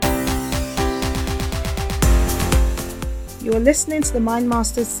You are listening to the Mind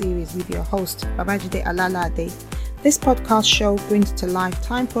Masters series with your host, Babajide Alalade. This podcast show brings to life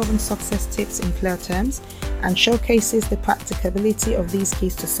time-proven success tips in clear terms and showcases the practicability of these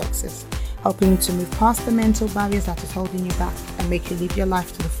keys to success, helping you to move past the mental barriers that is holding you back and make you live your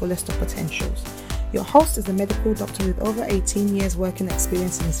life to the fullest of potentials. Your host is a medical doctor with over 18 years working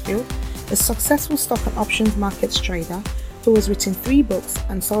experience in his field, a successful stock and options markets trader who has written 3 books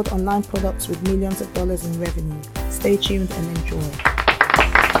and sold online products with millions of dollars in revenue. Stay tuned and enjoy.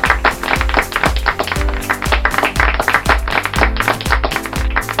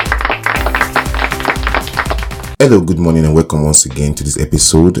 Hello, good morning and welcome once again to this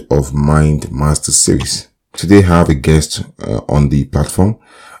episode of Mind Master Series. Today I have a guest on the platform.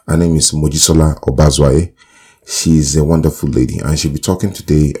 Her name is Mojisola Obazwaye. She's a wonderful lady and she'll be talking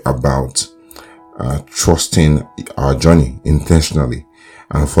today about trusting our journey intentionally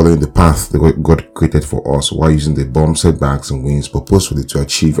and following the path that God created for us while using the bumps, setbacks and wins purposefully to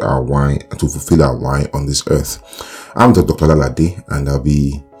achieve our why and to fulfill our why on this earth. I'm Dr. Lalade and I'll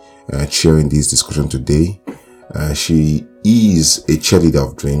be sharing this discussion today. She is a cheerleader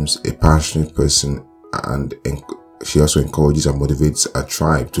of dreams, a passionate person, and she also encourages and motivates a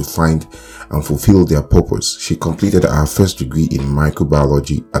tribe to find and fulfill their purpose. She completed her first degree in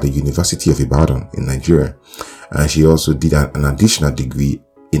microbiology at the University of Ibadan in Nigeria. And she also did an additional degree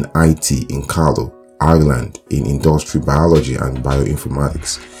in IT in Carlow, Ireland, in industry biology and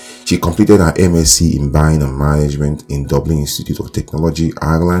bioinformatics. She completed her MSc in buying and management in Dublin Institute of Technology,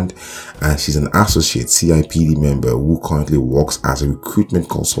 Ireland. And she's an associate CIPD member who currently works as a recruitment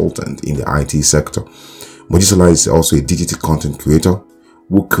consultant in the IT sector. Mojisola is also a digital content creator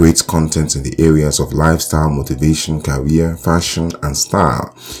who creates content in the areas of lifestyle, motivation, career, fashion, and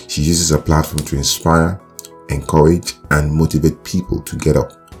style. She uses her platform to inspire, encourage, and motivate people to get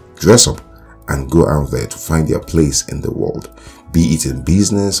up, dress up, and go out there to find their place in the world, be it in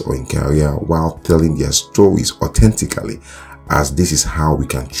business or in career, while telling their stories authentically, as this is how we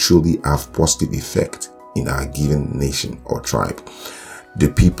can truly have positive effect in our given nation or tribe, the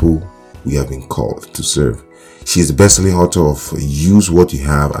people we have been called to serve. She is the best-selling author of Use What You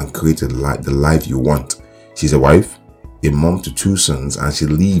Have and Create the Life You Want. She's a wife, a mom to 2 sons, and she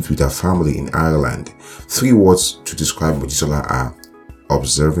lives with her family in Ireland. 3 words to describe Mojisola are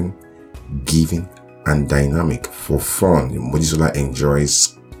observing, giving, and dynamic. For fun, Mojisola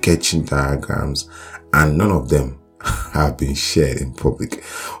enjoys sketching diagrams, and none of them have been shared in public.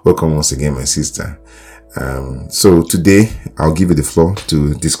 Welcome once again, my sister. So today I'll give you the floor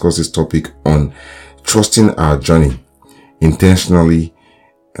to discuss this topic on trusting our journey intentionally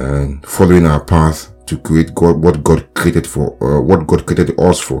and following our path to create what God created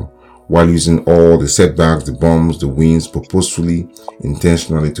us for, while using all the setbacks, the bumps, the wins purposefully,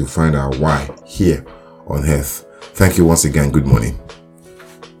 intentionally to find our why here on earth. Thank you once again. Good morning.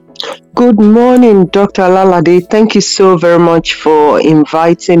 Good morning, Dr. Lalade. Thank you so very much for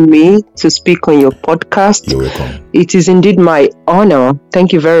inviting me to speak on your podcast. You're welcome. It is indeed my honor.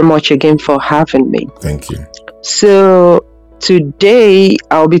 Thank you very much again for having me. Thank you. So today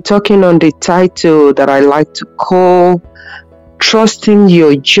I'll be talking on the title that I like to call Trusting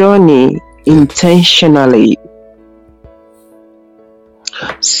Your Journey Intentionally.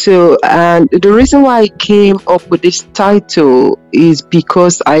 So, and the reason why I came up with this title is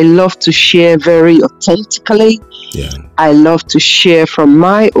because I love to share very authentically. Yeah. I love to share from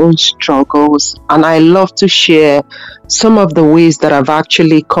my own struggles, and I love to share some of the ways that I've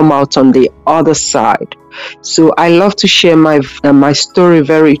actually come out on the other side. So I love to share my story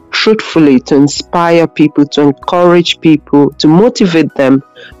very truthfully to inspire people, to encourage people, to motivate them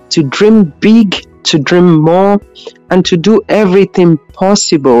to dream big, to dream more, and to do everything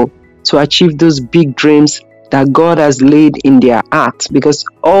possible to achieve those big dreams that God has laid in their heart, because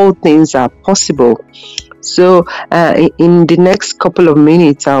all things are possible. So in the next couple of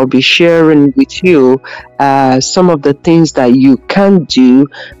minutes, I'll be sharing with you some of the things that you can do.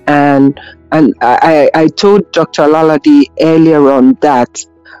 And I told Dr. Lalade earlier on that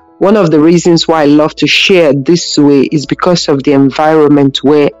one of the reasons why I love to share this way is because of the environment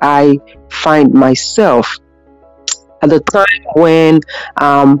where I find myself. At the time when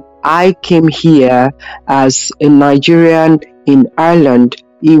I came here as a Nigerian in Ireland,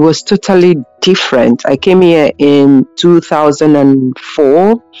 it was totally different. I came here in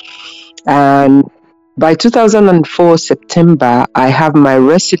 2004, and by 2004 September, I have my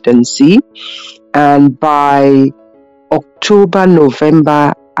residency, and by October,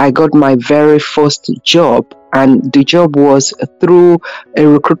 November, I got my very first job, and the job was through a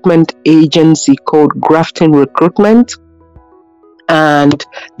recruitment agency called Grafton Recruitment, and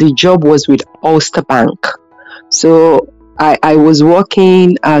the job was with Ulster Bank. So I was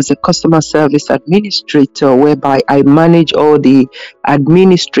working as a customer service administrator, whereby I manage all the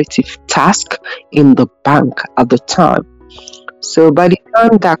administrative tasks in the bank at the time. So by the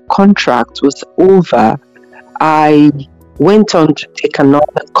time that contract was over, I went on to take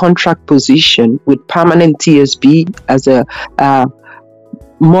another contract position with Permanent TSB as a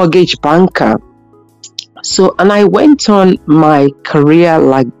mortgage banker. So, and I went on my career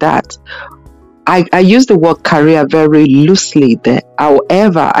like that. I use the word career very loosely there.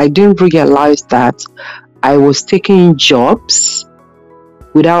 However, I didn't realize that I was taking jobs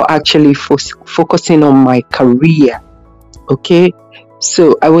without actually focusing on my career. Okay,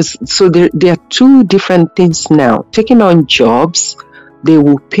 so there are two different things now. Taking on jobs, they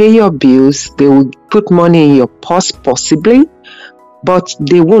will pay your bills, they will put money in your purse possibly, but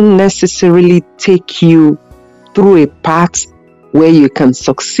they won't necessarily take you through a path where you can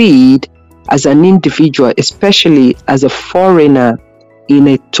succeed as an individual, especially as a foreigner in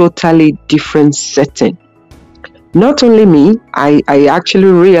a totally different setting. Not only me, I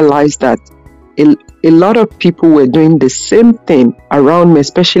actually realized that a lot of people were doing the same thing around me,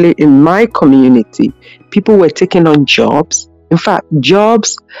 especially in my community. People were taking on jobs. In fact,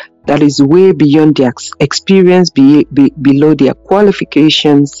 jobs that is way beyond their experience, below their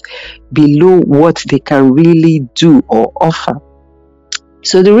qualifications, below what they can really do or offer.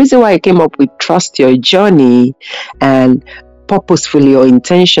 So the reason why I came up with Trust Your Journey and purposefully or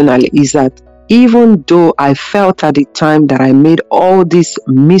intentionally is that even though I felt at the time that I made all these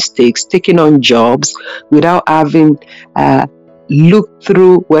mistakes, taking on jobs without having looked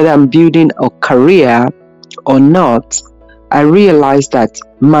through whether I'm building a career or not, I realized that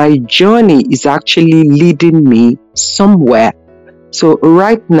my journey is actually leading me somewhere. So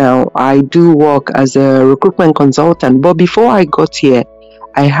right now, I do work as a recruitment consultant. But before I got here,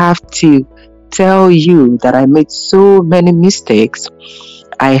 I have to tell you that I made so many mistakes.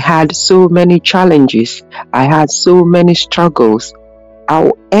 I had so many challenges. I had so many struggles.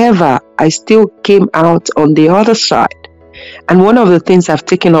 However, I still came out on the other side. And one of the things I've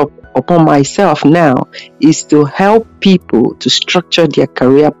taken up upon myself now is to help people to structure their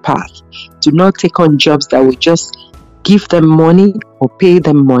career path, to not take on jobs that will just give them money or pay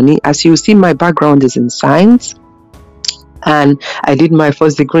them money. As you see, my background is in science. And I did my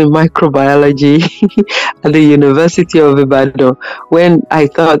first degree in microbiology at the University of Ibadan, when I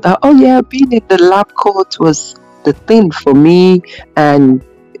thought that, being in the lab coat was the thing for me, and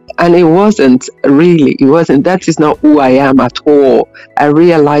it wasn't really. It wasn't. That is not who I am at all. I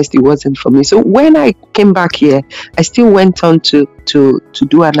realized it wasn't for me. So when I came back here, I still went on to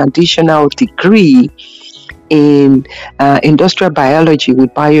do an additional degree in industrial biology with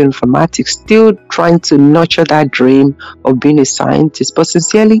bioinformatics, still trying to nurture that dream of being a scientist. But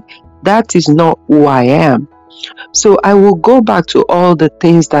sincerely, that is not who I am. So I will go back to all the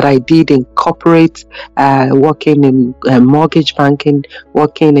things that I did in corporate, working in mortgage banking,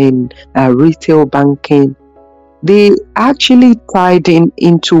 working in retail banking. They actually tied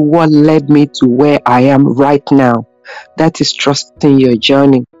into what led me to where I am right now. That is trusting your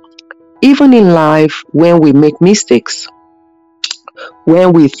journey. Even in life, when we make mistakes,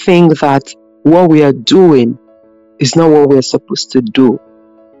 when we think that what we are doing is not what we're supposed to do,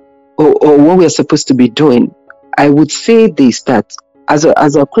 or what we're supposed to be doing, I would say this, that as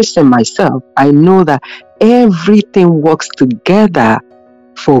a Christian myself, I know that everything works together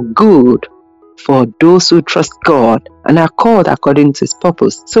for good for those who trust God and are called according to His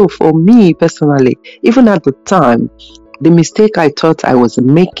purpose. So for me personally, even at the time, the mistake I thought I was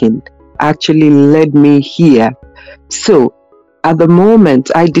making actually led me here. So at the moment,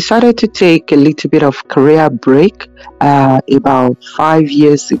 I decided to take a little bit of career break about 5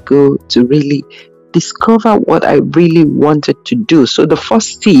 years ago to really discover what I really wanted to do. So the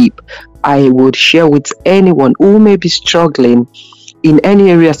first tip I would share with anyone who may be struggling in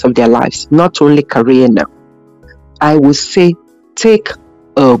any areas of their lives, not only career now, I would say take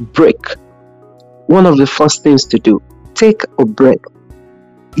a break. One of the first things to do, take a break.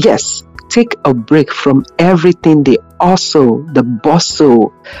 Yes, take a break from everything, the hustle, the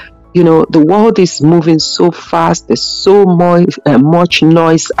bustle. You know, the world is moving so fast. There's so much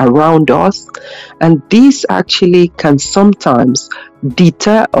noise around us. And this actually can sometimes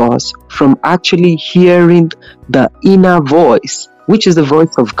deter us from actually hearing the inner voice, which is the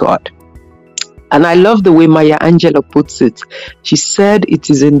voice of God. And I love the way Maya Angelou puts it. She said, it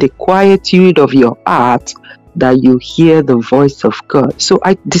is in the quietude of your heart that you hear the voice of God. So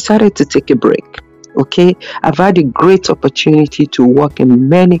I decided to take a break. Okay, I've had a great opportunity to work in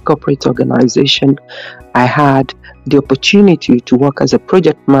many corporate organizations. I had the opportunity to work as a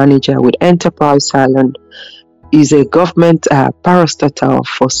project manager with Enterprise Ireland. is a government parastatal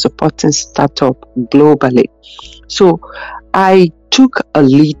for supporting startup globally. So I took a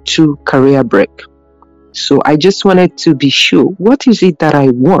little career break. So I just wanted to be sure, what is it that I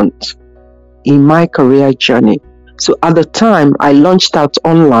want in my career journey? So at the time, I launched out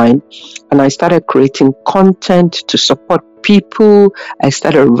online and I started creating content to support people. I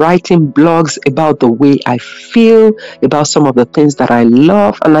started writing blogs about the way I feel, about some of the things that I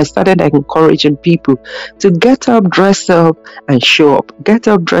love. And I started encouraging people to get up, dress up, and show up. Get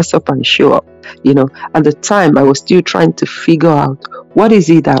up, dress up, and show up. You know, at the time, I was still trying to figure out what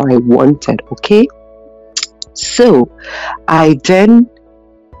is it that I wanted, okay? So I then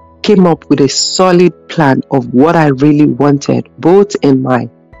came up with a solid plan of what I really wanted, both in my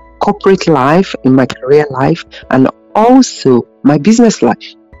corporate life, in my career life, and also my business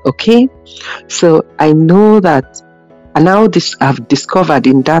life. Okay, so I know that, and now I've discovered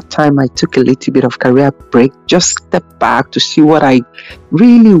in that time I took a little bit of career break, just step back to see what I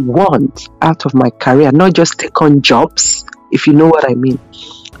really want out of my career, not just take on jobs, if you know what I mean.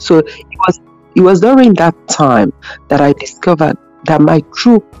 So it was during that time that I discovered that my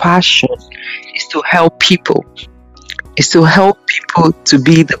true passion is to help people. Is to help people to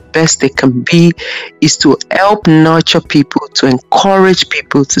be the best they can be, is to help nurture people, to encourage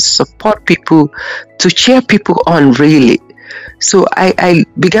people, to support people, to cheer people on, really. So I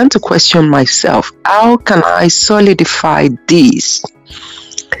began to question myself, how can I solidify this,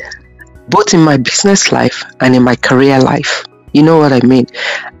 both in my business life and in my career life? You know what I mean?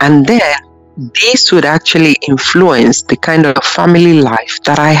 And then this would actually influence the kind of family life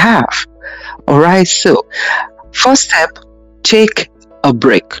that I have. All right. So first step, take a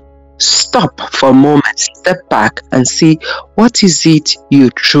break. Stop for a moment, step back and see what is it you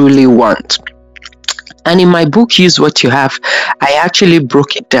truly want. And in my book, Use What You Have, I actually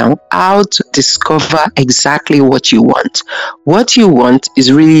broke it down how to discover exactly what you want. What you want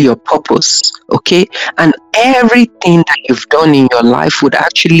is really your purpose, okay? And everything that you've done in your life would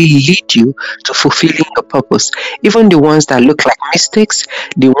actually lead you to fulfilling your purpose. Even the ones that look like mistakes,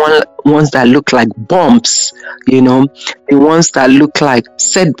 the ones that look like bumps, you know, the ones that look like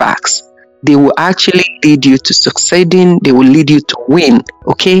setbacks, they will actually lead you to succeeding. They will lead you to win,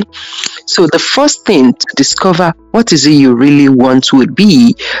 okay? So the first thing to discover what is it you really want would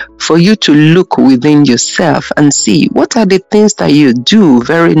be for you to look within yourself and see what are the things that you do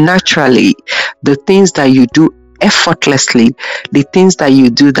very naturally, the things that you do effortlessly, the things that you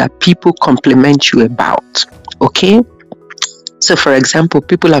do that people compliment you about, okay? So, for example,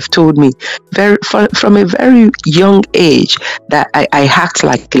 people have told me from a very young age that I act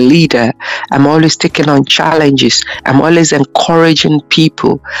like a leader. I'm always taking on challenges. I'm always encouraging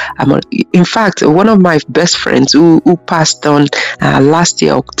people. In fact, one of my best friends who passed on last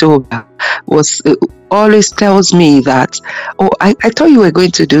year, October, always tells me that, I thought you were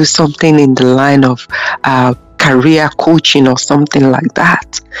going to do something in the line of career coaching or something like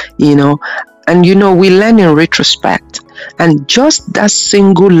that, you know. And, you know, we learn in retrospect. And just that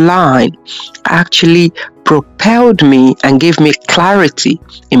single line actually propelled me and gave me clarity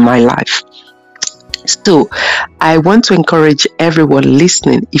in my life. So I want to encourage everyone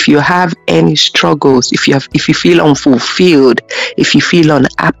listening, if you have any struggles, if you feel unfulfilled, if you feel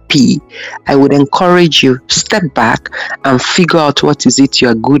unhappy, I would encourage you, step back and figure out what is it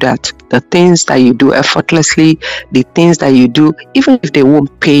you're good at. The things that you do effortlessly, the things that you do, even if they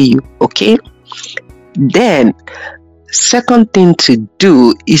won't pay you, okay? Then second thing to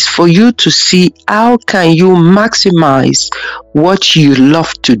do is for you to see how can you maximize what you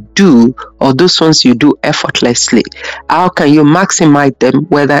love to do, or those ones you do effortlessly. How can you maximize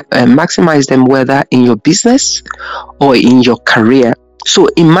them, whether in your business or in your career? So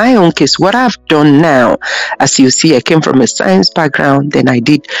in my own case, what I've done now, as you see, I came from a science background, then I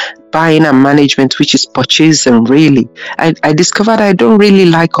did buying and management, which is purchasing, really. I discovered I don't really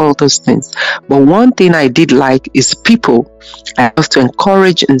like all those things. But one thing I did like is people. I have to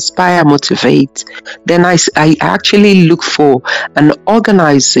encourage, inspire, motivate. Then I actually look for an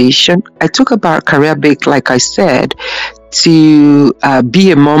organization. I took about career break, like I said, to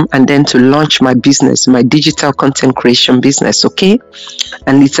be a mom and then to launch my business, my digital content creation business, okay?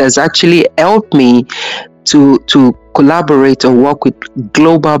 And it has actually helped me to collaborate or work with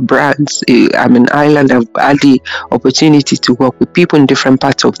global brands. I'm in Ireland. I've had the opportunity to work with people in different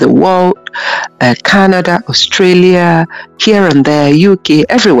parts of the world, Canada, Australia, here and there, UK,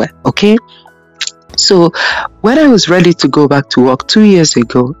 everywhere, okay? So when I was ready to go back to work 2 years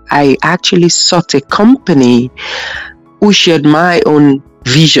ago, I actually sought a company who shared my own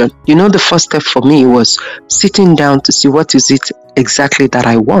vision. The first step for me was sitting down to see what is it exactly that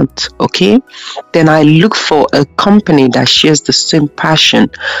I want. Okay. Then I look for a company that shares the same passion.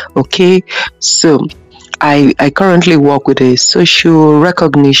 Okay. So I currently work with a social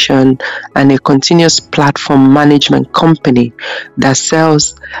recognition and a continuous platform management company that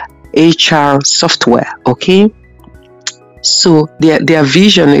sells HR software. Okay. So their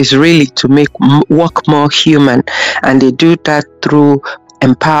vision is really to make work more human, and they do that through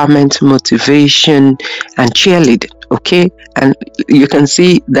empowerment, motivation, and cheerleading. Okay, and you can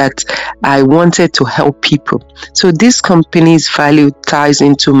see that I wanted to help people. So this company's value ties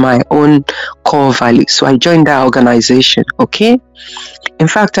into my own core value. So I joined that organization. Okay, in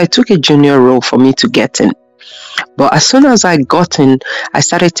fact, I took a junior role for me to get in. But as soon as I got in, I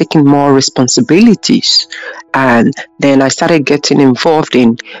started taking more responsibilities. And then I started getting involved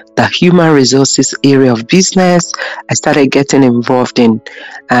in the human resources area of business. I started getting involved in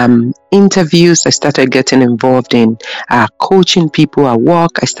interviews. I started getting involved in coaching people at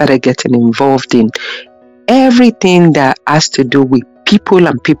work. I started getting involved in everything that has to do with people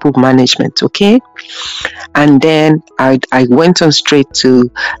and people management. Okay. And then I went on straight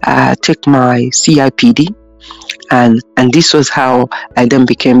to take my CIPD. And this was how I then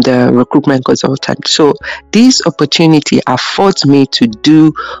became the recruitment consultant. So this opportunity affords me to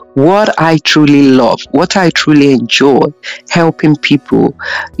do what I truly love, what I truly enjoy, helping people.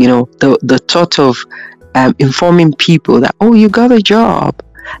 The thought of informing people that, oh, you got a job,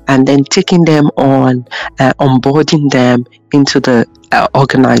 and then taking them on, onboarding them into the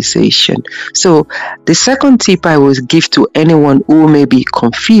organization. So the second tip I would give to anyone who may be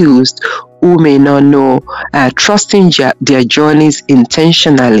confused, who may not know, trusting their journeys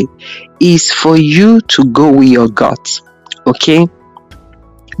intentionally, is for you to go with your gut. Okay?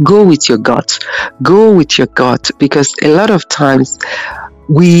 Go with your gut. Go with your gut, because a lot of times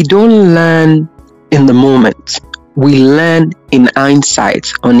we don't learn in the moment. We learn in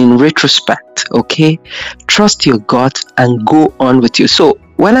hindsight and in retrospect. Okay, trust your gut and go on with you. So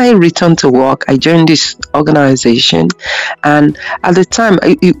when I returned to work, I joined this organization, and at the time,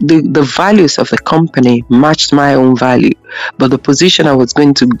 the values of the company matched my own value, but the position I was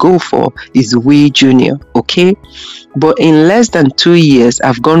going to go for is way junior. Okay, but in less than 2 years,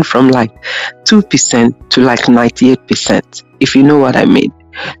 I've gone from like 2% to like 98%, if you know what I mean.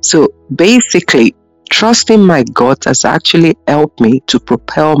 So basically, trusting my gut has actually helped me to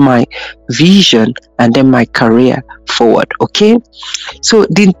propel my vision and then my career forward. Okay. So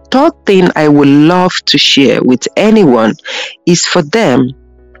the third thing I would love to share with anyone is for them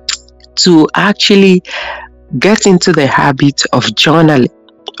to actually get into the habit of journaling.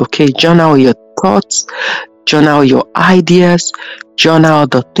 Okay. Journal your thoughts, journal your ideas, journal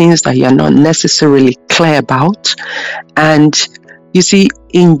the things that you're not necessarily clear about. And you see,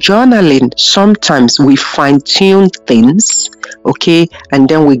 in journaling, sometimes we fine-tune things, okay, and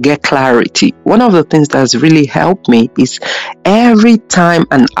then we get clarity. One of the things that's really helped me is every time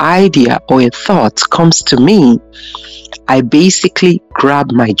an idea or a thought comes to me, I basically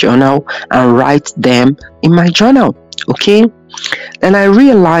grab my journal and write them in my journal, okay? And I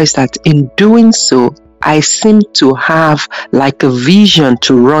realized that in doing so, I seem to have like a vision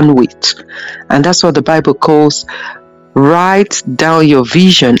to run with. And that's what the Bible calls write down your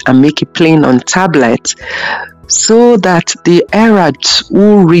vision and make it plain on tablet, so that the herald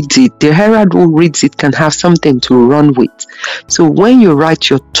who reads it can have something to run with. So when you write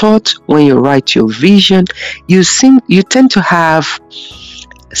your thought, when you write your vision, you tend to have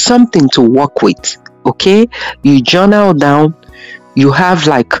something to work with. Okay, you journal down, you have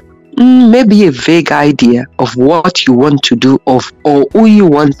like maybe a vague idea of what you want to do or who you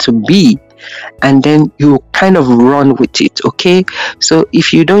want to be, and then you kind of run with it. Okay, so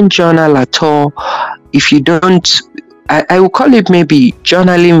if you don't journal at all, if you don't, I will call it maybe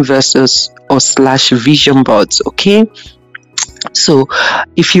journaling versus or / vision boards. Okay, so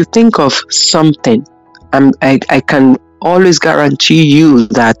if you think of something, I can always guarantee you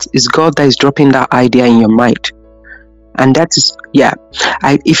that it's God that is dropping that idea in your mind. And that is,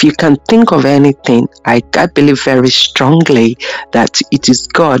 if you can think of anything, I believe very strongly that it is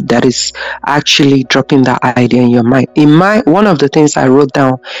God that is actually dropping that idea in your mind. One of the things I wrote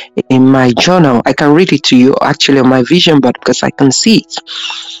down in my journal, I can read it to you actually on my vision board because I can see it.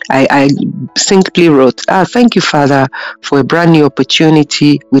 I simply wrote, thank you, Father, for a brand new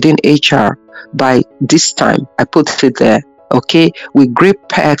opportunity within HR by this time. I put it there. okay, with great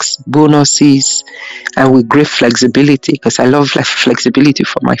perks, bonuses, and with great flexibility, because I love flexibility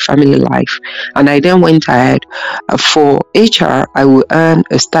for my family life. And I then went ahead. For HR, I will earn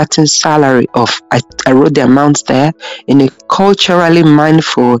a starting salary of, I wrote the amounts there, in a culturally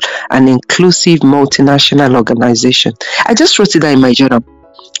mindful and inclusive multinational organization. I just wrote it down in my journal.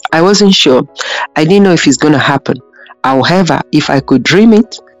 I wasn't sure. I didn't know if it's going to happen. However, if I could dream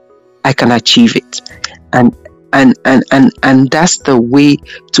it, I can achieve it. And that's the way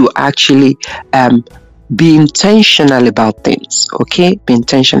to actually be intentional about things. Okay, be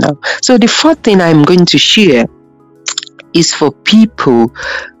intentional. So the fourth thing I'm going to share is for people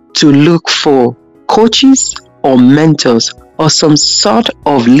to look for coaches or mentors or some sort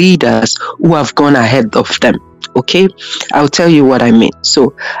of leaders who have gone ahead of them. Okay, I'll tell you what I mean.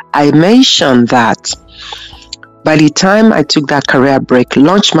 So I mentioned that by the time I took that career break,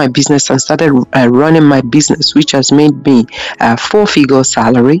 launched my business and started running my business, which has made me a 4-figure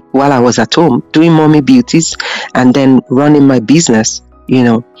salary while I was at home doing mommy beauties and then running my business.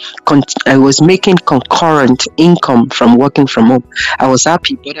 I was making concurrent income from working from home. I was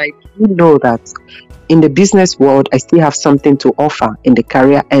happy, but I do know that in the business world, I still have something to offer in the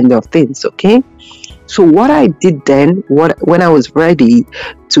career end of things. Okay. So what I did then, when I was ready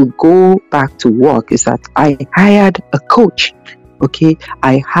to go back to work, is that I hired a coach. Okay,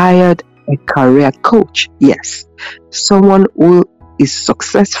 I hired a career coach. Yes, someone who is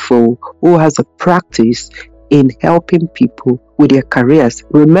successful, who has a practice in helping people with their careers.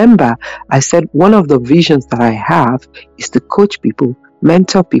 Remember, I said one of the visions that I have is to coach people,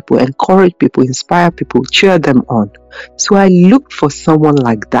 mentor people, encourage people, inspire people, cheer them on. So I looked for someone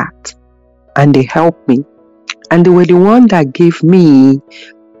like that. And they helped me. And they were the one that gave me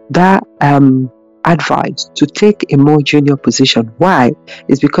that advice to take a more junior position. Why?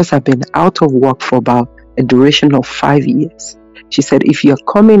 It's because I've been out of work for about a duration of 5 years. She said, if you're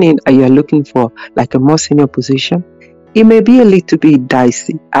coming in and you're looking for like a more senior position, it may be a little bit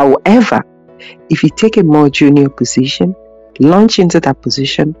dicey. However, if you take a more junior position, launch into that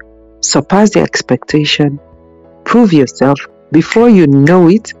position, surpass the expectation, prove yourself, before you know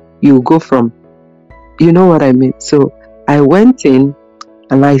it, you go from, you know what I mean. So I went in,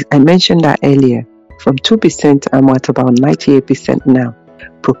 and I mentioned that earlier, from 2%, I'm at about 98% now,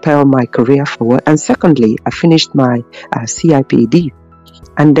 propel my career forward. And secondly, I finished my CIPD.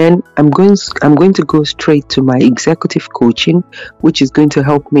 And then I'm going to go straight to my executive coaching, which is going to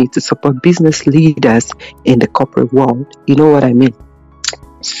help me to support business leaders in the corporate world. You know what I mean?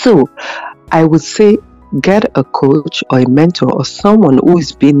 So I would say, get a coach or a mentor or someone who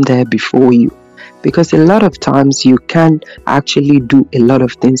has been there before you, because a lot of times you can actually do a lot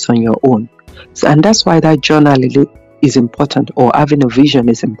of things on your own. So, and that's why that journaling is important, or having a vision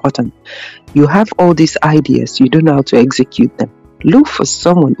is important. You have all these ideas, you don't know how to execute them. Look for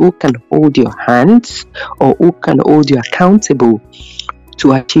someone who can hold your hands or who can hold you accountable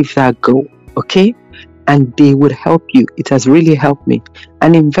to achieve that goal. Okay? And they would help you. It has really helped me.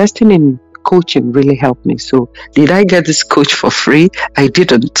 And investing in coaching really helped me. So did I get this coach for free? I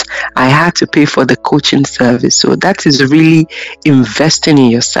didn't. I had to pay for the coaching service. So that is really investing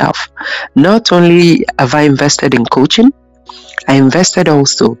in yourself. Not only have I invested in coaching, I invested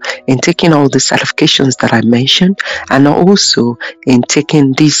also in taking all the certifications that I mentioned, and also in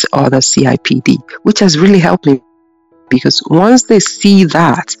taking this other CIPD, which has really helped me, because once they see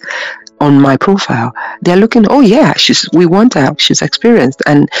that on my profile, they're looking, oh yeah, we want her, she's experienced.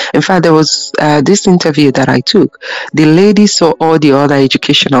 And in fact, there was this interview that I took. The lady saw all the other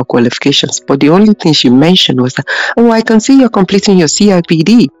educational qualifications, but the only thing she mentioned was that, oh, I can see you're completing your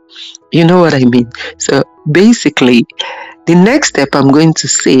CIPD. You know what I mean? So basically, the next step I'm going to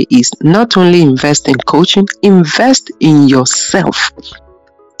say is not only invest in coaching, invest in yourself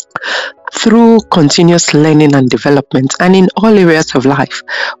through continuous learning and development, and in all areas of life,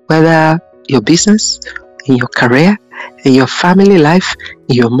 whether your business, in your career, in your family life,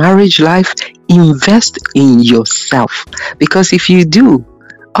 in your marriage life. Invest in yourself, because if you do,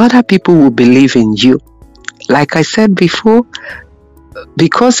 other people will believe in you. Like I said before,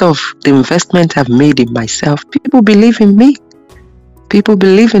 because of the investment I've made in myself, people believe in me. People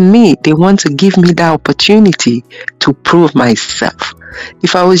believe in me. They want to give me that opportunity to prove myself.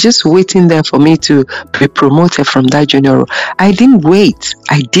 If I was just waiting there for me to be promoted from that junior role, I didn't wait.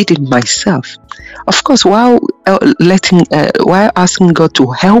 I did it myself. Of course, while asking God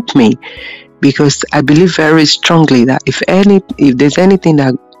to help me, because I believe very strongly that if there's anything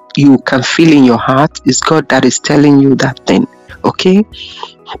that you can feel in your heart, it's God that is telling you that thing, okay?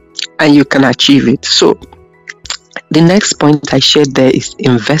 And you can achieve it. So the next point I shared there is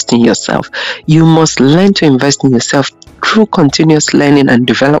invest in yourself. You must learn to invest in yourself through continuous learning and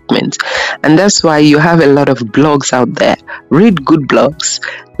development. And that's why you have a lot of blogs out there. Read good blogs,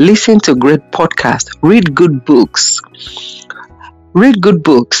 listen to great podcasts, read good books.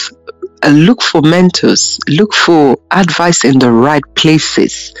 Look for mentors, look for advice in the right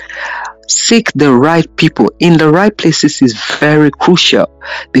places. Seek the right people in the right places is very crucial,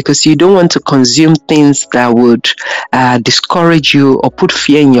 because you don't want to consume things that would discourage you or put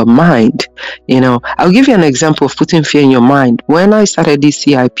fear in your mind. I'll give you an example of putting fear in your mind. When I started this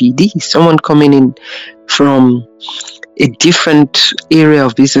CIPD, someone coming in from a different area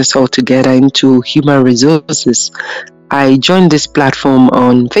of business altogether into human resources, I joined this platform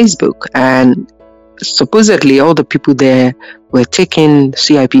on Facebook, and supposedly all the people there were taking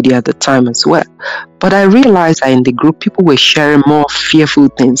CIPD at the time as well. But I realized that in the group, people were sharing more fearful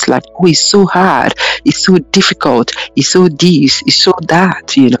things like, oh, it's so hard, it's so difficult, it's so this, it's so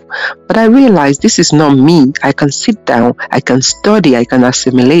that, But I realized this is not me. I can sit down, I can study, I can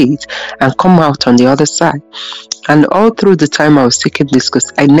assimilate and come out on the other side. And all through the time I was taking this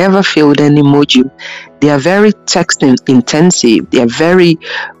course, I never failed any module. They are very text intensive. They are very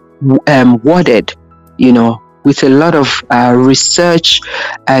worded, with a lot of research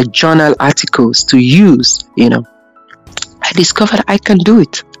journal articles to use. I discovered I can do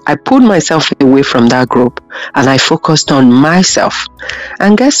it. I pulled myself away from that group and I focused on myself.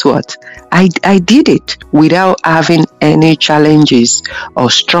 And guess what? I did it without having any challenges or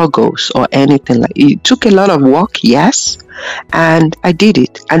struggles or anything like it. It took a lot of work, yes, and I did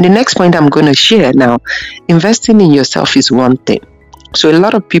it. And the next point I'm going to share now, investing in yourself is one thing. So a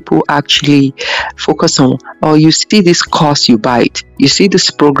lot of people actually focus on, you see this course, you buy it. You see this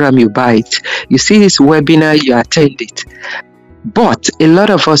program, you buy it. You see this webinar, you attend it. But a lot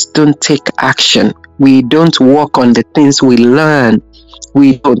of us don't take action. We don't work on the things we learn.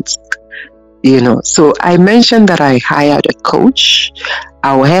 We don't, So I mentioned that I hired a coach.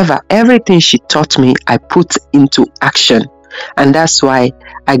 However, everything she taught me, I put into action. And that's why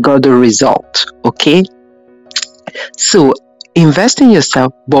I got the result, okay? So invest in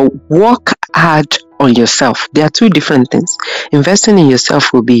yourself, but work hard on yourself. There are two different things. Investing in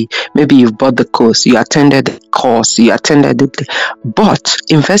yourself will be, maybe you've bought the course, you attended the course, but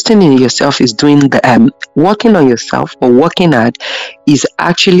investing in yourself is doing the working on yourself or working hard is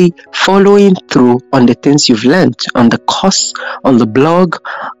actually following through on the things you've learned on the course, on the blog,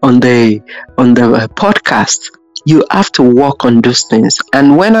 on the podcast. You have to work on those things.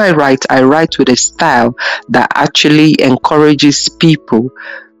 And when I write with a style that actually encourages people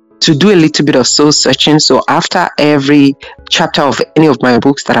to do a little bit of soul searching. So after every chapter of any of my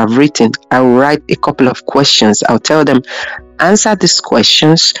books that I've written, I'll write a couple of questions. I'll tell them, answer these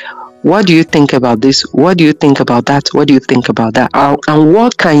questions. What do you think about this? What do you think about that? What do you think about that? And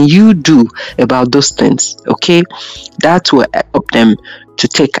what can you do about those things? Okay, that will help them to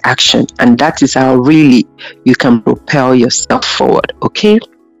take action, and that is how really you can propel yourself forward. Okay,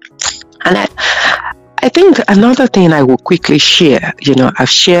 and I think another thing I will quickly share. I've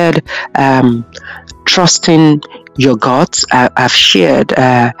shared trusting your gut. I've shared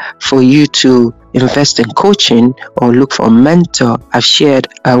for you to invest in coaching or look for a mentor. I've shared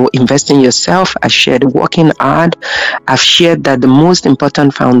invest in yourself. I've shared working hard. I've shared that the most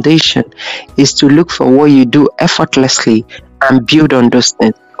important foundation is to look for what you do effortlessly and build on those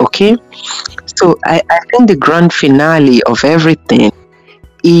things. Okay, so I think the grand finale of everything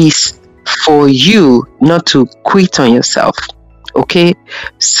is for you not to quit on yourself. Okay,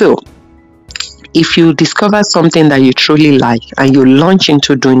 so if you discover something that you truly like and you launch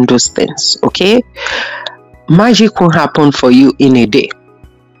into doing those things, okay, magic won't happen for you in a day.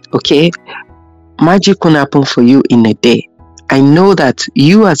 Okay, magic won't happen for you in a day. I know that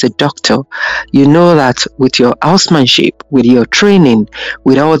you as a doctor, you know that with your housemanship, with your training,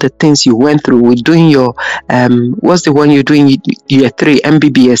 with all the things you went through, with doing your, what's the one you're doing, year 3,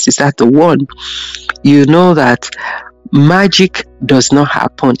 MBBS, is that the one? You know that magic does not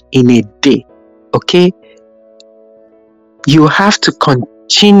happen in a day, okay? You have to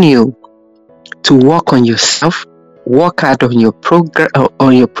continue to work on yourself, work hard on your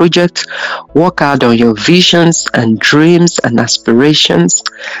on your project, work hard on your visions and dreams and aspirations,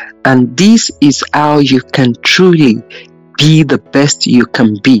 and this is how you can truly be the best you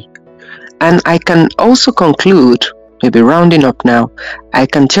can be. And I can also conclude, maybe rounding up now, I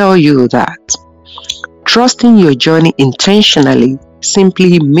can tell you that trusting your journey intentionally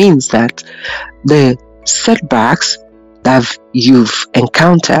simply means that the setbacks that you've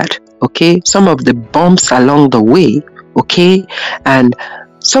encountered, okay, some of the bumps along the way, okay, and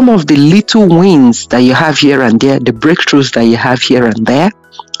some of the little wins that you have here and there, the breakthroughs that you have here and there,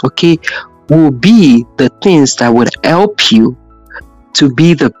 okay, will be the things that would help you to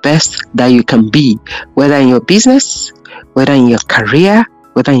be the best that you can be, whether in your business, whether in your career,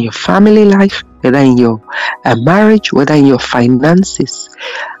 whether in your family life, whether in your marriage, whether in your finances.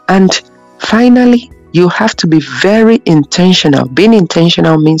 And finally, you have to be very intentional. Being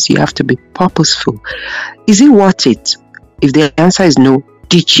intentional means you have to be purposeful. Is it worth it? If the answer is no,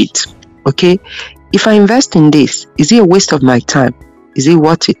 ditch it. Okay? If I invest in this, is it a waste of my time? Is it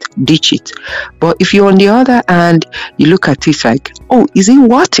worth it? Ditch it. But if you, on the other hand, you look at it like, oh, is it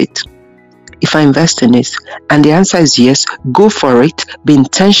worth it if I invest in this? And the answer is yes, go for it. Be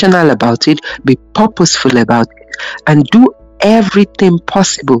intentional about it. Be purposeful about it. And do everything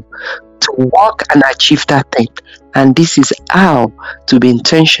possible to work and achieve that thing. And this is how to be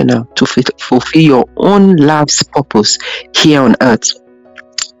intentional to fulfill your own life's purpose here on earth.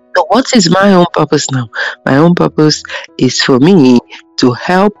 So what is my own purpose now? My own purpose is for me to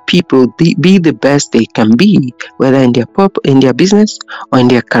help people be the best they can be, whether in their business or in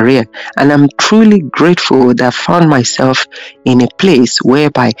their career. And I'm truly grateful that I found myself in a place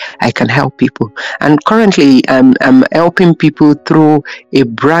whereby I can help people. And currently, I'm helping people through a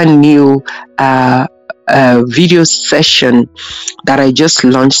brand new video session that I just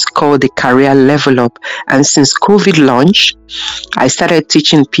launched called the Career Level Up. And since COVID launched, I started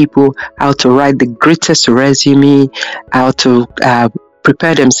teaching people how to write the greatest resume, how to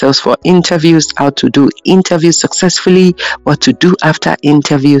prepare themselves for interviews, how to do interviews successfully, what to do after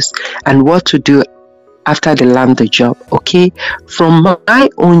interviews, and what to do after they land the job. Okay, from my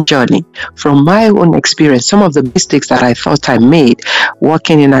own journey, from my own experience, some of the mistakes that I thought I made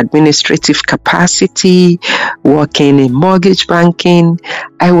working in administrative capacity, working in mortgage banking,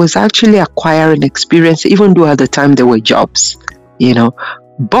 I was actually acquiring experience, even though at the time there were jobs,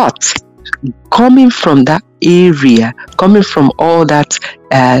 but coming from that area, coming from all that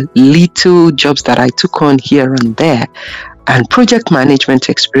little jobs that I took on here and there, and project management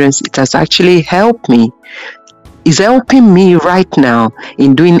experience, it has actually helped me. It's helping me right now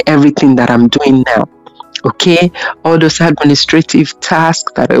in doing everything that I'm doing now. Okay, all those administrative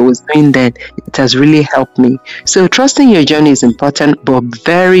tasks that I was doing then, it has really helped me. So trusting your journey is important, but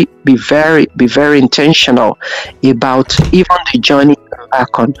be very intentional about even the journey you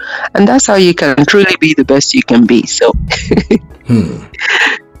embark on, and that's how you can truly be the best you can be. So.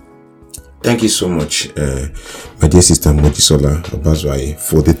 Thank you so much, my dear sister Mojisola Obazwaye,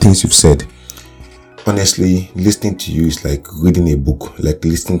 for the things you've said. Honestly, listening to you is like reading a book, like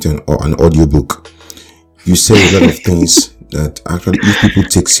listening to an audio book. You say a lot of things that actually, if people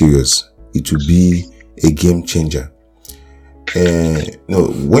take serious, it will be a game changer.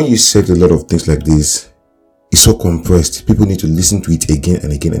 When you said a lot of things like this, it's so compressed. People need to listen to it again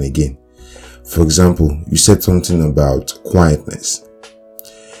and again and again. For example, you said something about quietness.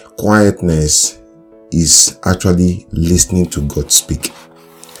 Quietness is actually listening to God speak.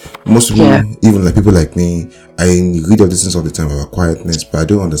 Most people, even like people like me, I read all these things all the time about quietness, but I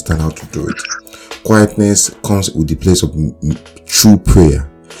don't understand how to do it. Quietness comes with the place of true prayer.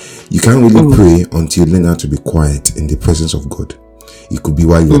 You can't really pray until you learn how to be quiet in the presence of God. It could be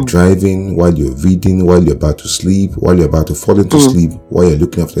while you're driving, while you're reading, while you're about to sleep, while you're about to fall into sleep, while you're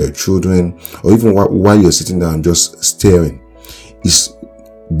looking after your children, or even while you're sitting down just staring. It's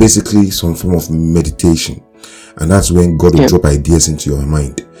basically some form of meditation, and that's when God will drop ideas into your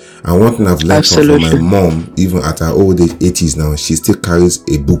mind. And one thing I've learned from my mom, even at her old age, 80s now, she still carries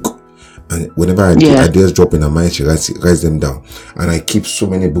a book, and whenever ideas drop in her mind, she writes them down. And I keep so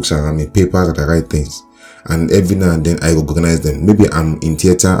many books around me, papers that I write things, and every now and then I organize them. Maybe I'm in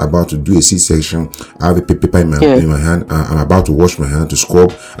theater about to do a C-section, I have a paper in my hand, I'm about to wash my hand to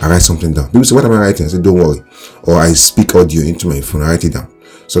scrub, I write something down. People say, what am I writing? I say, don't worry. Or I speak audio into my phone, I write it down,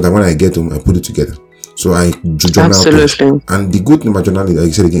 so that when I get home, I put it together. So I journal. Absolutely. And the good thing about journaling, like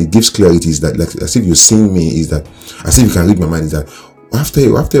I said again, it gives clarity. Is that, like, as if you're seeing me, is that as if you can read my mind, is that after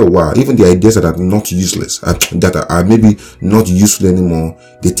a while, even the ideas that are not useless, that are maybe not useful anymore,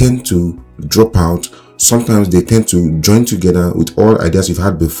 they tend to drop out. Sometimes they tend to join together with all ideas you've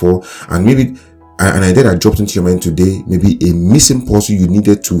had before, and maybe an idea that dropped into your mind today, maybe a missing puzzle you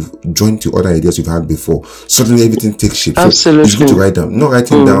needed to join to other ideas you've had before. Suddenly everything takes shape. Absolutely. So it's good to write down. Not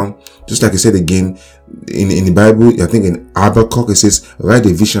writing down, just like I said again, in the Bible, I think in Habakkuk it says, write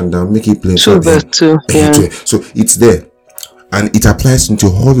a vision down, make it plain. So it's there. And it applies into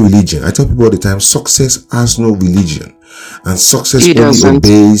all religion. I tell people all the time, success has no religion. And success only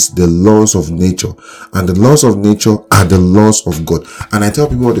obeys the laws of nature. And the laws of nature are the laws of God. And I tell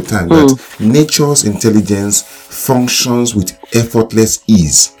people all the time that nature's intelligence functions with effortless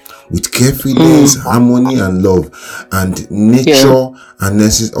ease. with carefulness, harmony, and love. And nature and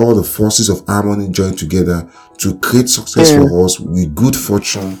all the forces of harmony join together to create success for us with good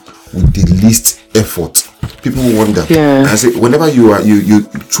fortune, with the least effort. People wonder. I say, whenever you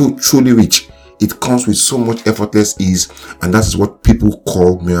truly rich, it comes with so much effortless ease, and that is what people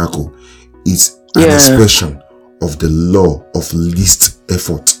call miracle. It's an expression of the law of least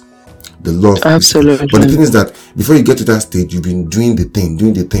effort. The law of absolutely. But the thing is that before you get to that stage, you've been doing the thing.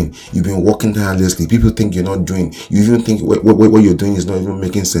 You've been working tirelessly. People think you're not doing. You even think what you're doing is not even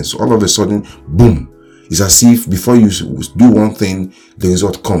making sense. So all of a sudden, boom. It's as if before you do one thing, the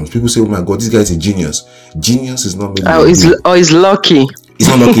result comes. People say, "Oh my God, this guy is a genius." Genius is not made. He's lucky. It's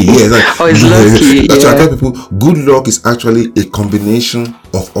not lucky. Yeah, like, he's lucky. That's why I tell people, good luck is actually a combination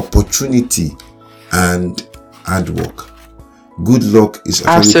of opportunity and hard work. Good luck is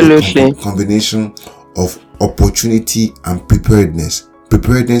actually a combination of opportunity and preparedness.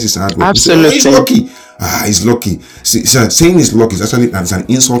 Preparedness is hard work. Absolutely. Say, oh, he's lucky. He's lucky. Saying he's lucky is actually an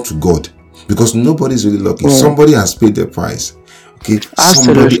insult to God, because nobody's really lucky. Somebody has paid the price. Okay,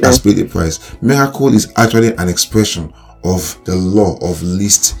 somebody has paid the price. Miracle is actually an expression of the law of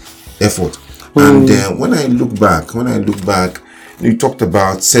least effort. And when I look back, you talked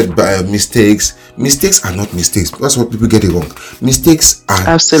about mistakes. Mistakes are not mistakes. That's what people get it wrong. Mistakes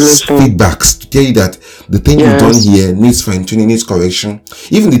are feedbacks to tell you that the thing you've done here needs fine-tuning, needs correction.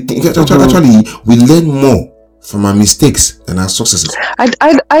 Even the thing, actually, we learn more from our mistakes than our successes.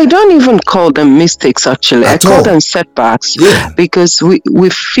 I don't even call them mistakes, actually. I call them setbacks, because we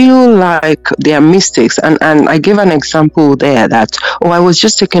feel like they are mistakes. And I give an example there that, I was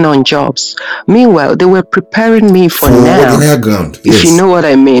just taking on jobs. Meanwhile, they were preparing me for now. Higher ground. If you know what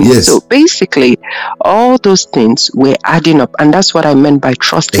I mean. Yes. So basically, all those things were adding up. And that's what I meant by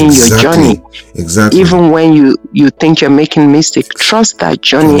trusting your journey. Exactly. Even when you think you're making mistakes, trust that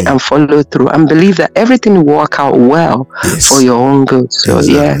journey and follow through, and believe that everything will work out well for your own good. So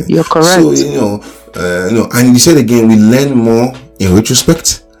you're correct. So and you said again, we learn more in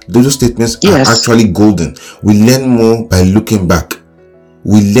retrospect. Those statements are actually golden. We learn more by looking back.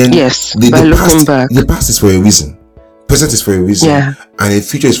 We learn by looking back. The past is for a reason. Present is for a reason, and the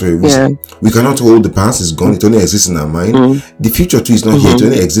future is for a reason. We cannot hold the past is gone; it only exists in our mind. The future too is not here; it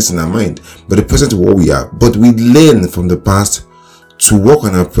only exists in our mind. But the present is what we are. But we learn from the past to work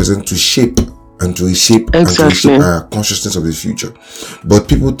on our present, to shape and to reshape our consciousness of the future. But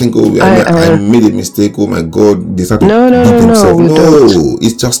people think, I made a mistake. Oh my God, they start to beat themselves. No,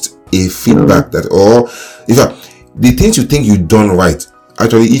 it's just a feedback that, in fact, the things you think you've done right,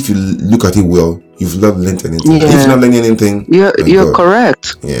 actually, if you look at it well, you've not learned anything. If you're not learning anything, you're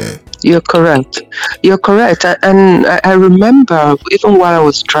correct. Yeah. You're correct. And I remember, even while I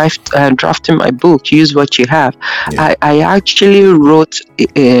was drafting my book, Use What You Have, I actually wrote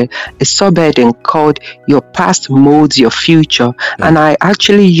a subheading called Your Past Molds Your Future. And I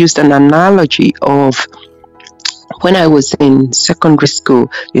actually used an analogy of when I was in secondary school,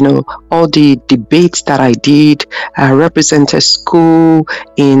 all the debates that I did, I represented school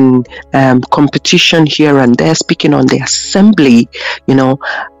in competition here and there, speaking on the assembly,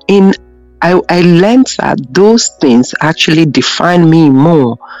 I learned that those things actually define me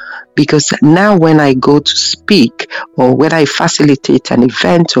more, because now when I go to speak, or when I facilitate an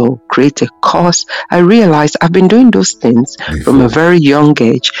event or create a course, I realize I've been doing those things from a very young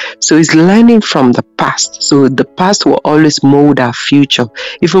age. So it's learning from the past. So the past will always mold our future.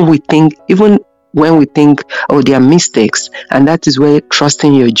 Even when we think, there are mistakes, and that is where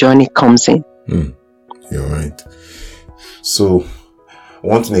trusting your journey comes in. You're right. So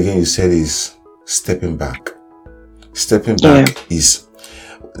one thing again you said is stepping back. Stepping back is,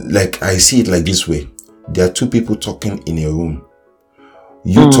 like, I see it like this way. There are two people talking in a room.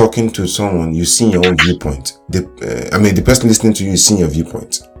 You talking to someone, you see your own viewpoint. The person listening to you is seeing your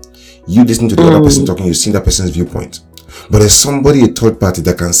viewpoint. You listening to the other person talking, you see that person's viewpoint. But there's somebody, a third party,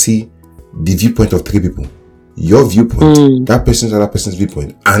 that can see the viewpoint of three people. Your viewpoint, that person's other person's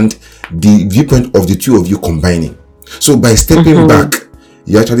viewpoint, and the viewpoint of the two of you combining. So by stepping back,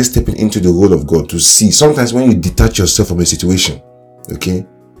 you're actually stepping into the role of God to see. Sometimes when you detach yourself from a situation, okay,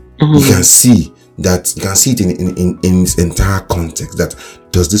 you can see it in its entire context. That,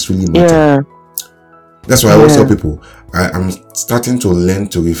 does this really matter? That's why I always tell people, I'm starting to learn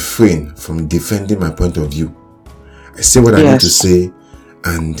to refrain from defending my point of view. I say what I need to say,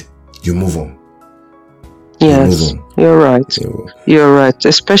 and you move on. Yes, move on. you're right. You're right.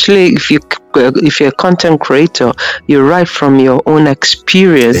 Especially if you're a content creator, you write from your own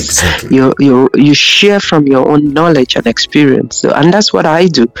experience. Exactly. You share from your own knowledge and experience. So, and that's what I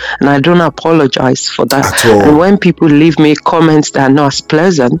do, and I don't apologize for that. At all. And when people leave me comments that are not as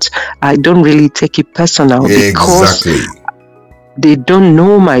pleasant, I don't really take it personal because they don't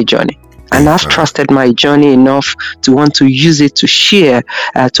know my journey. And I've trusted my journey enough to want to use it to share,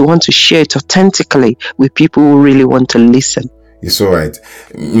 to want to share it authentically with people who really want to listen. It's all right.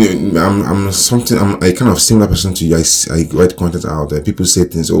 I'm a kind of similar person to you. I write content out there. People say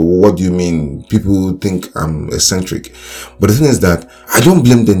things, oh, what do you mean? People think I'm eccentric. But the thing is that I don't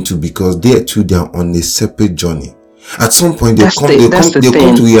blame them too, because they are on a separate journey. At some point, they'll come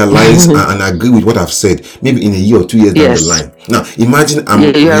to realize and agree with what I've said, maybe in a year or 2 years down the line. Now, imagine I'm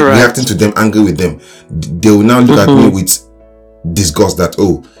reacting to them, angry with them. They will now look at me with disgust that,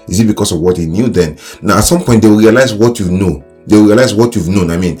 oh, is it because of what he knew then? Now, at some point, they will realize what you know. They will realize what you've known,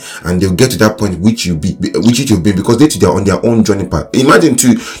 and they'll get to that point which you've been, because they're on their own journey path. Imagine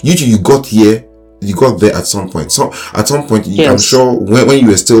you got here. You got there at some point. So at some point, I'm sure when you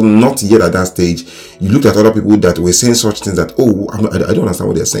were still not yet at that stage, you looked at other people that were saying such things that, oh, I don't understand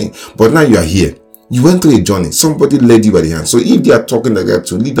what they're saying. But now you are here. You went through a journey. Somebody led you by the hand. So if they are talking like that,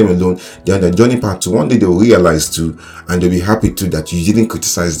 to leave them alone, they're on their journey path too. One day they will realize too, and they'll be happy too that you didn't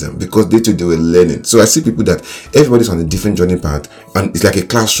criticize them, because they were learning. So I see people that everybody's on a different journey path, and it's like a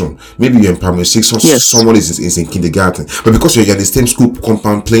classroom. Maybe you're in primary 6, someone is in kindergarten, but because you're in the same school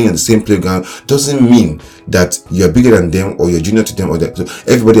compound, playing in the same playground, doesn't mean that you're bigger than them or you're junior to them, or that. So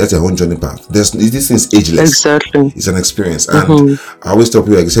everybody has their own journey path. This thing is ageless. Exactly. It's an experience. And I always tell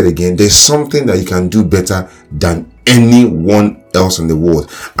people, like I said again, there's something that you can do better than anyone else in the world.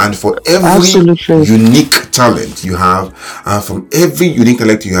 And for every unique talent you have, and from every unique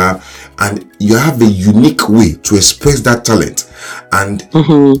talent you have, and you have a unique way to express that talent, and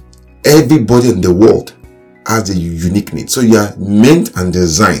everybody in the world has a unique need. So you are meant and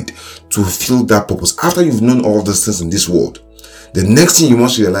designed to fulfill that purpose. After you've known all these things in this world, the next thing you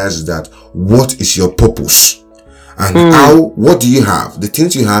must realize is that, what is your purpose? And what do you have? The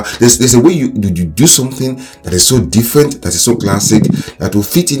things you have, there's a way you do something that is so different, that is so classic, that will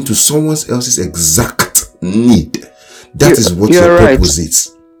fit into someone else's exact need. That is what your purpose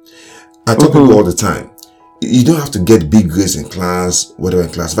is. I tell people all the time, you don't have to get big grades in class, whatever in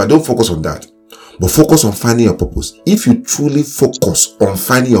class. But don't focus on that, but focus on finding your purpose. If you truly focus on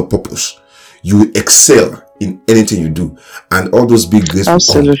finding your purpose, you will excel in anything you do, and all those big grades will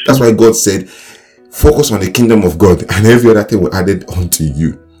come. That's why God said, focus on the kingdom of God, and every other thing will be added unto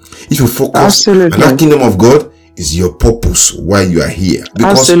you. If you focus, and that kingdom of God is your purpose why you are here.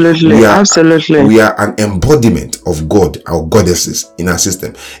 Because we are an embodiment of God, our goddesses in our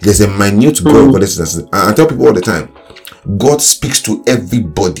system. There's a minute God goddesses. And I tell people all the time, God speaks to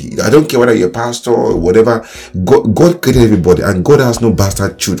everybody. I don't care whether you're a pastor or whatever. God created everybody, and God has no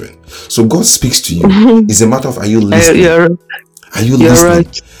bastard children. So God speaks to you. It's a matter of, are you listening? Are you listening?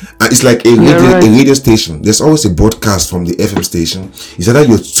 Right. It's like a radio station. There's always a broadcast from the FM station. It's either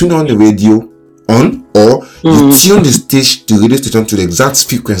you tune on the radio on, or you tune the radio station to the exact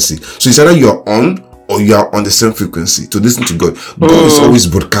frequency. So it's either you're on or you are on the same frequency to listen to God. God is always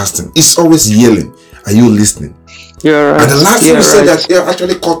broadcasting. It's always yelling. Are you listening? You're right. And the last thing you said that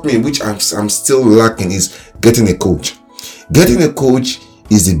actually caught me, which I'm still lacking, is getting a coach. Getting a coach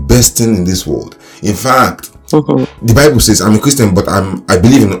is the best thing in this world. In fact, the Bible says, I'm a Christian, but I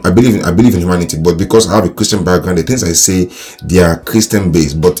believe in humanity. But because I have a Christian background, the things I say, they are Christian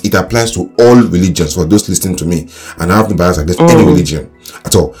based. But it applies to all religions for those listening to me. And I have no bias against any religion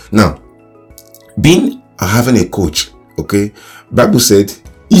at all. Now, having a coach, okay? Bible said,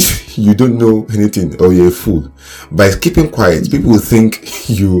 if you don't know anything or you're a fool, by keeping quiet, people will think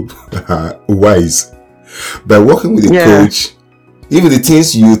you are wise. By working with a coach, even the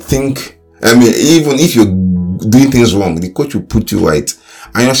things you think, even if you're doing things wrong, the coach will put you right.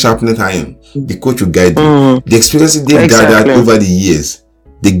 Iron sharpeneth iron. The coach will guide you. The experiences they've gathered over the years,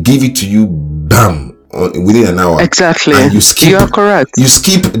 they give it to you, bam, within an hour. Exactly. And you are correct. You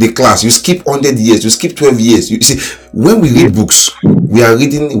skip the class. You skip 100 years. You skip 12 years. You see, when we read books, we are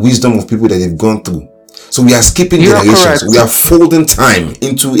reading wisdom of people that they've gone through. So we are skipping generations. We are folding time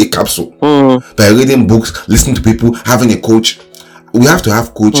into a capsule by reading books, listening to people, having a coach. We have to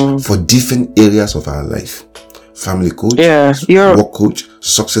have coach for different areas of our life. Family coach, work coach,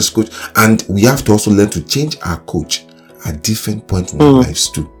 success coach. And we have to also learn to change our coach at different points in our lives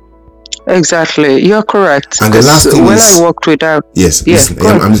too. Exactly. You're correct. And the last thing I worked with that. Yes. Listen,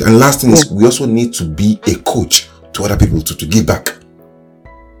 and the last thing is, we also need to be a coach to other people to give back.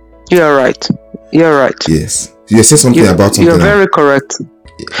 You're right. You're right. Yes. You said something about something. You're very correct.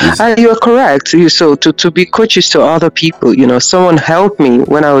 You're correct. So to be coaches to other people, someone helped me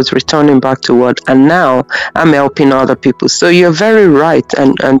when I was returning back to work, and now I'm helping other people. So you're very right.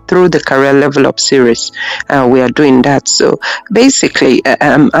 And through the Career Level Up series, we are doing that. So basically,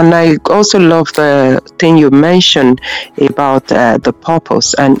 and I also love the thing you mentioned about the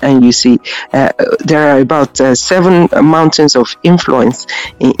purpose. And you see, there are about 7 mountains of influence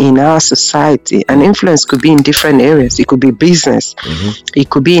in our society. And influence could be in different areas. It could be business. It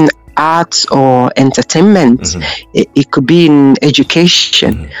could be in arts or entertainment. It could be in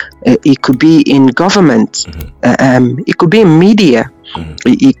education. It could be in government. It could be in media.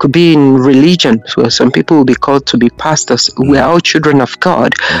 It could be in religion. So some people will be called to be pastors. We are all children of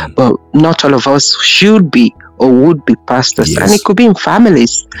God, but not all of us should be or would be pastors. And it could be in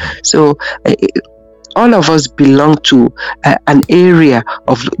families. So all of us belong to an area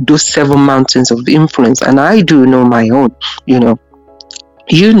of those 7 mountains of influence. And I do know my own,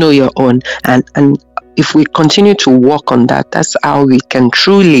 You know your own, and if we continue to work on that, that's how we can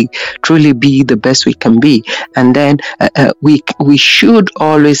truly be the best we can be. And then we should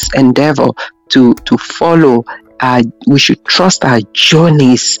always endeavor to follow. We should trust our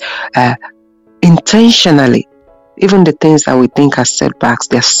journeys intentionally. Even the things that we think are setbacks,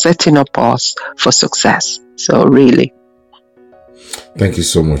 they're setting up us for success. So really. Thank you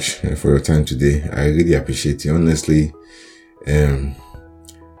so much for your time today. I really appreciate it. Honestly,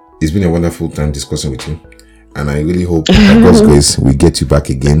 it's been a wonderful time discussing with you, and I really hope that God's grace we get you back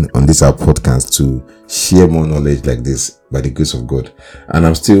again on this our podcast to share more knowledge like this by the grace of God. And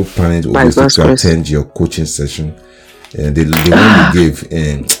I'm still planning to attend your coaching session. The one you gave,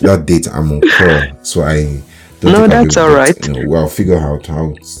 that date I'm on call, so I don't know that's all right. I'll figure out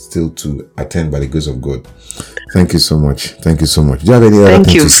how still to attend by the grace of God. Thank you so much. Thank you so much. Do you have any other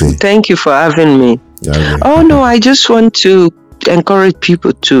thing to say? Thank you for having me. No, I just want to encourage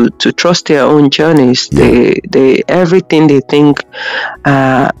people to trust their own journeys. They everything they think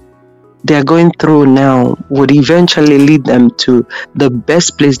they're going through now would eventually lead them to the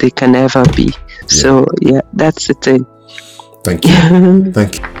best place they can ever be. So that's the thing. Thank you.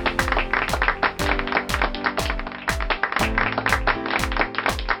 Thank you.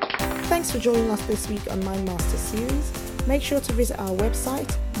 Thanks for joining us this week on Mind Masters series. Make sure to visit our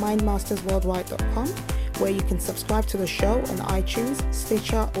website, mindmastersworldwide.com, where you can subscribe to the show on iTunes,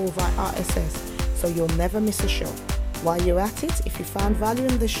 Stitcher, or via RSS, so you'll never miss a show. While you're at it, if you found value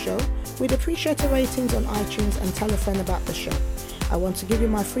in this show, we'd appreciate a ratings on iTunes and tell a friend about the show. I want to give you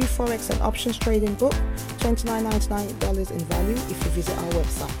my free Forex and options trading book, $29.99 in value if you visit our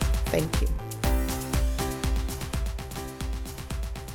website. Thank you.